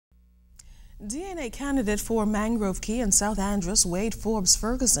DNA candidate for Mangrove Key in South Andros, Wade Forbes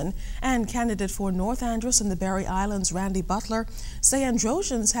Ferguson, and candidate for North Andros in the Berry Islands, Randy Butler, say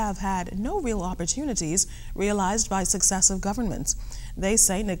Androsians have had no real opportunities realized by successive governments. They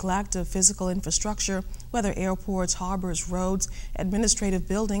say neglect of physical infrastructure, whether airports, harbors, roads, administrative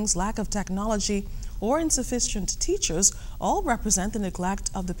buildings, lack of technology, or insufficient teachers all represent the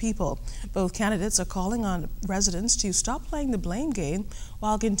neglect of the people. Both candidates are calling on residents to stop playing the blame game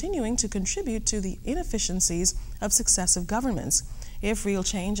while continuing to contribute to the inefficiencies of successive governments. If real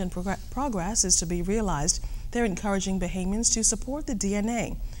change and progress is to be realized, they're encouraging Bahamians to support the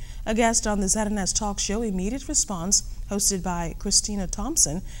DNA. A guest on the ZNS Talk Show Immediate Response, hosted by Christina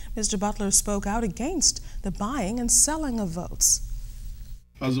Thompson, Mr. Butler spoke out against the buying and selling of votes.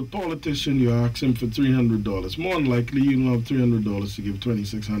 As a politician, you ask him for $300. More than likely, you don't have $300 to give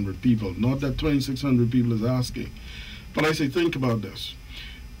 2,600 people. Not that 2,600 people is asking. But I say, think about this.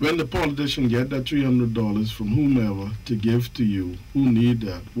 When the politician get that $300 from whomever to give to you, who need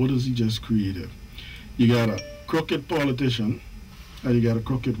that, what has he just created? You got a crooked politician and you got a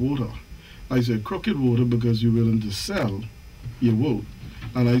crooked voter. I say crooked voter because you're willing to sell your vote.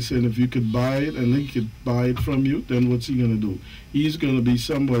 And I said, if you could buy it and he could buy it from you, then what's he going to do? He's going to be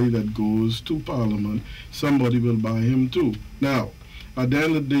somebody that goes to Parliament. Somebody will buy him too. Now, at the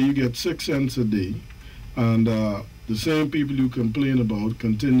end of the day, you get 6 cents a day, and the same people you complain about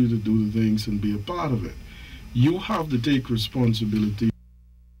continue to do the things and be a part of it. You have to take responsibility.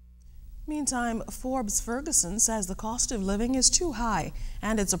 Meantime, Forbes Ferguson says the cost of living is too high,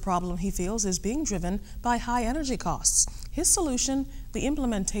 and it's a problem he feels is being driven by high energy costs. His solution, the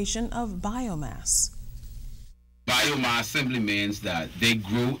implementation of biomass. Biomass simply means that they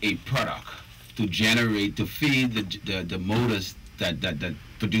grow a product to generate, to feed the motors that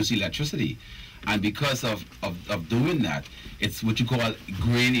produce electricity. And because of doing that, it's what you call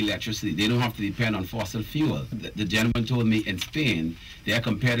green electricity. They don't have to depend on fossil fuel. The gentleman told me in Spain, their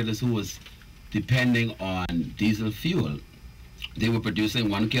competitors who was depending on diesel fuel, they were producing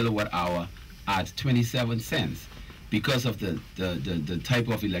 1 kilowatt hour at 27 cents. Because of the type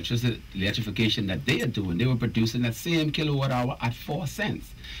of electrification that they are doing, they were producing that same kilowatt hour at 4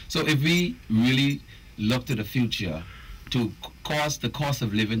 cents. So if we really look to the future to cause the cost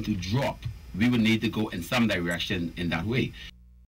of living to drop, we would need to go in some direction in that way.